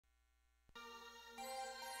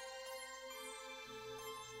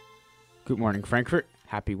Good morning, Frankfurt.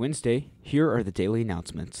 Happy Wednesday. Here are the daily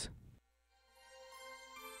announcements.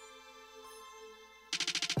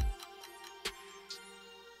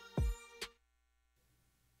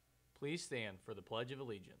 Please stand for the Pledge of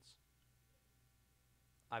Allegiance.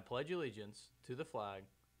 I pledge allegiance to the flag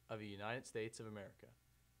of the United States of America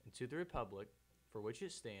and to the republic for which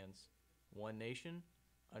it stands, one nation,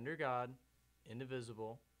 under God,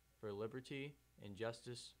 indivisible, for liberty and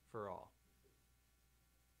justice for all.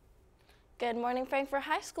 Good morning, Frankfurt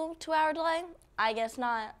High School. 2-hour delay? I guess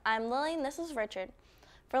not. I'm Lily and this is Richard.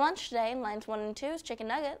 For lunch today, lines 1 and 2 is chicken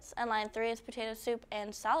nuggets, and line 3 is potato soup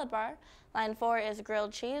and salad bar. Line 4 is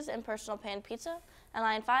grilled cheese and personal pan pizza, and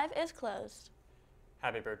line 5 is closed.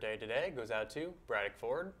 Happy birthday today goes out to Braddock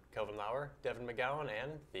Ford, Kelvin Lauer, Devin McGowan,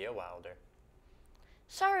 and Thea Wilder.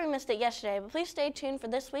 Sorry we missed it yesterday, but please stay tuned for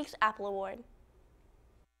this week's Apple Award.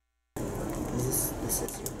 This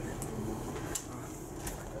is your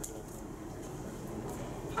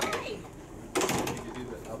Hi! You do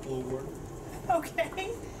the Apple Award Okay.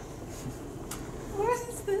 What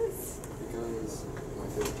is this? because my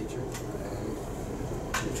favorite teacher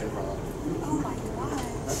and your chin prom. Oh my god.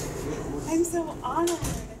 I'm so honored.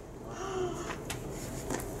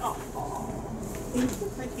 Oh, thank you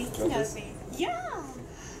for thinking of me. Yeah.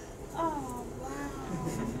 Oh, wow.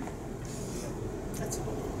 That's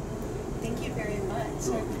cool. Thank you very much.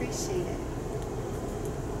 I appreciate it.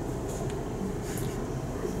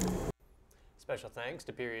 Special thanks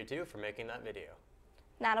to Period 2 for making that video.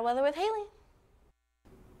 Now to weather with Haley.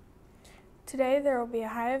 Today there will be a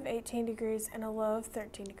high of 18 degrees and a low of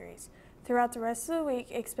 13 degrees. Throughout the rest of the week,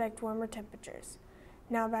 expect warmer temperatures.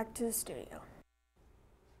 Now back to the studio.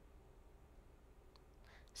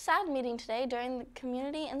 SAD meeting today during the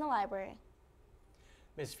community in the library.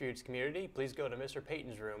 Ms. Feud's community, please go to Mr.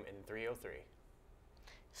 Payton's room in 303.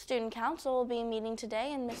 Student council will be meeting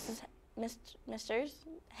today in Mr.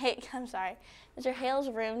 Hale's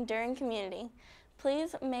room during community.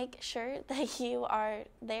 Please make sure that you are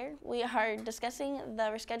there. We are discussing the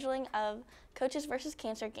rescheduling of Coaches versus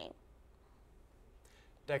Cancer game.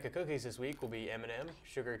 Deck of cookies this week will be M&M,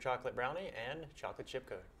 sugar chocolate brownie, and chocolate chip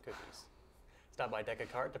cookies. Stop by Deca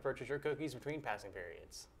Cart to purchase your cookies between passing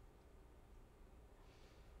periods.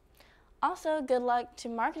 Also, good luck to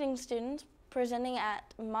marketing students presenting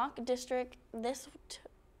at Mock District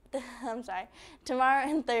tomorrow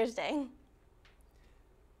and Thursday.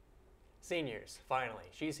 Seniors, finally,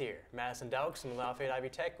 she's here. Madison Dowks and Lafayette Ivy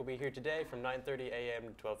Tech will be here today from 9:30 a.m.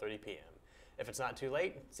 to 12:30 p.m. If it's not too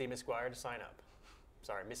late, see Miss Guire to sign up.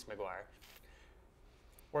 Sorry, Miss McGuire.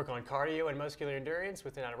 Work on cardio and muscular endurance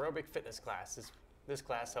with an aerobic fitness class. This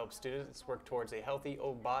class helps students work towards a healthy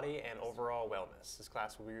body and overall wellness. This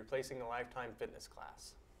class will be replacing the Lifetime Fitness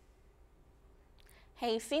class.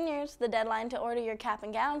 Hey seniors, the deadline to order your cap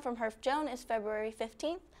and gown from Herf Joan is February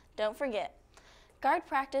 15th. Don't forget. Guard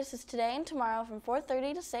practice is today and tomorrow from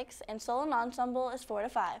 4:30 to 6, and solo and ensemble is 4 to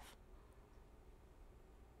 5.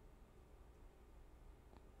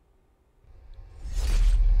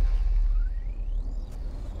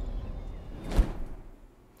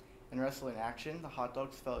 In wrestling action, the Hot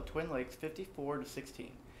Dogs fell at Twin Lakes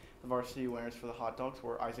 54-16. The varsity winners for the Hot Dogs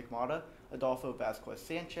were Isaac Mata, Adolfo Vasquez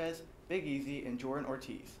Sanchez, Big Easy, and Jordan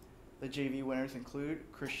Ortiz. The JV winners include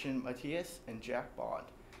Christian Matias and Jack Bond.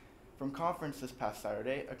 From conference this past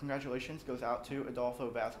Saturday, a congratulations goes out to Adolfo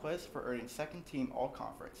Vasquez for earning second team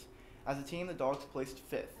all-conference. As a team, the Dogs placed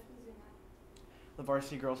 5th. The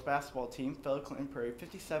varsity girls basketball team fell to Clinton Prairie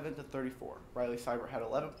 57-34. Riley Seibert had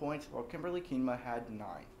 11 points, while Kimberly Keenma had 9.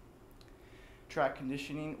 Track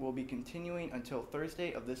conditioning will be continuing until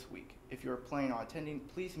Thursday of this week. If you are planning on attending,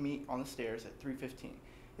 please meet on the stairs at 3:15.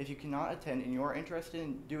 If you cannot attend and you are interested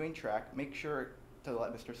in doing track, make sure to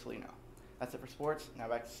let Mr. Slee know. That's it for sports. Now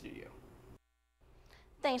back to the studio.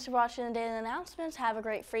 Thanks for watching the daily announcements. Have a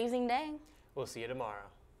great freezing day. We'll see you tomorrow.